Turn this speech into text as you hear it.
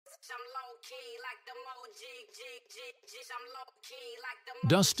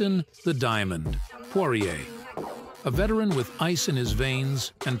Dustin the Diamond Poirier, a veteran with ice in his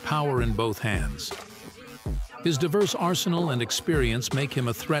veins and power in both hands. His diverse arsenal and experience make him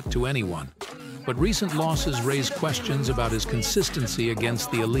a threat to anyone, but recent losses raise questions about his consistency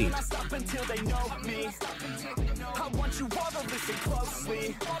against the elite.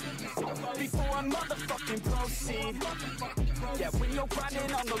 Yeah, when you're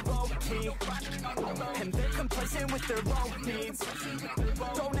grinding on the low key, and they're complacent with their own needs.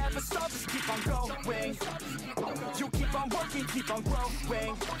 Don't ever stop, just keep on going. You keep on working, keep on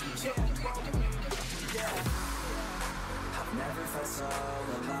growing. Yeah. I've never felt so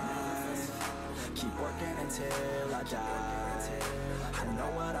alive. Keep working until I die. I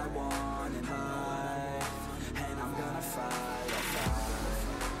know what I want in life, and I'm gonna fight.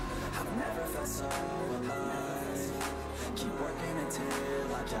 I've never felt so alive. Keep working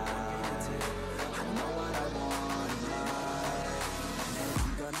until I die. I know what I want in life, and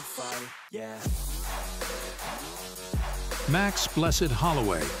I'm gonna fight, yeah. Max Blessed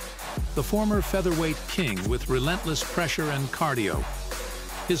Holloway, the former featherweight king with relentless pressure and cardio.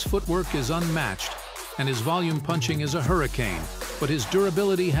 His footwork is unmatched, and his volume punching is a hurricane, but his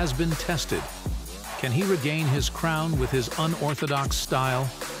durability has been tested. Can he regain his crown with his unorthodox style?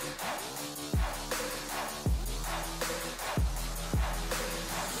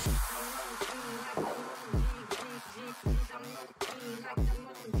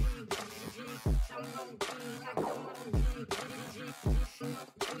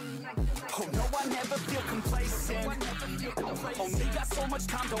 Oh no, I never feel complacent. Only got so much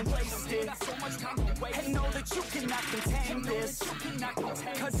time, don't waste it. And know that you cannot contain this.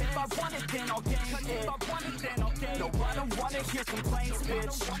 Cause if I want it, then I'll gain it. No, I don't wanna hear complaints,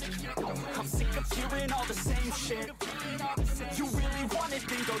 bitch. I'm sick of hearing all the same shit. You really want it,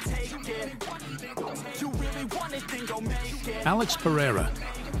 then go take it. You really want it, then go make it. Alex Pereira,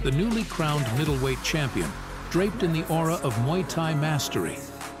 the newly crowned middleweight champion, draped in the aura of Muay Thai mastery.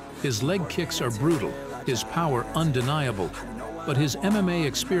 His leg kicks are brutal, his power undeniable, but his MMA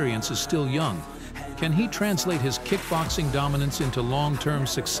experience is still young. Can he translate his kickboxing dominance into long-term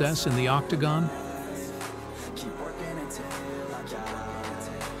success in the octagon?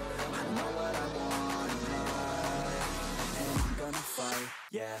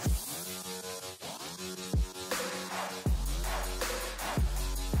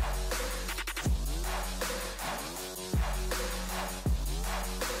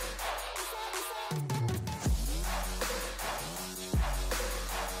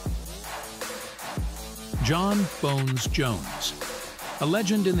 John Bones Jones. A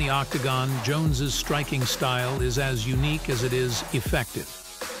legend in the octagon, Jones's striking style is as unique as it is effective.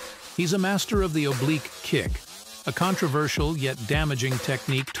 He's a master of the oblique kick, a controversial yet damaging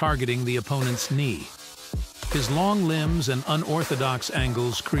technique targeting the opponent's knee. His long limbs and unorthodox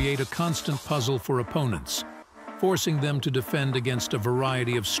angles create a constant puzzle for opponents, forcing them to defend against a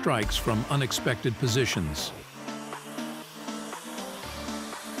variety of strikes from unexpected positions.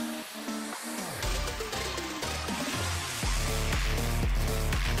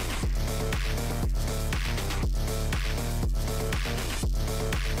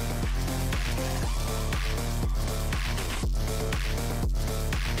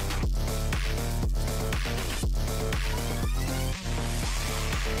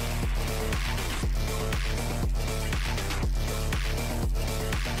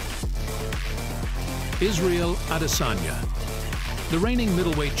 Israel Adesanya. The reigning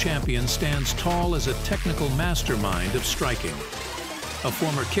middleweight champion stands tall as a technical mastermind of striking. A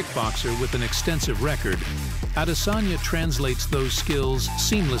former kickboxer with an extensive record, Adesanya translates those skills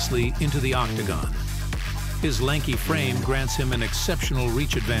seamlessly into the octagon. His lanky frame grants him an exceptional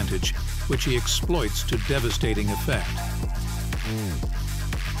reach advantage, which he exploits to devastating effect.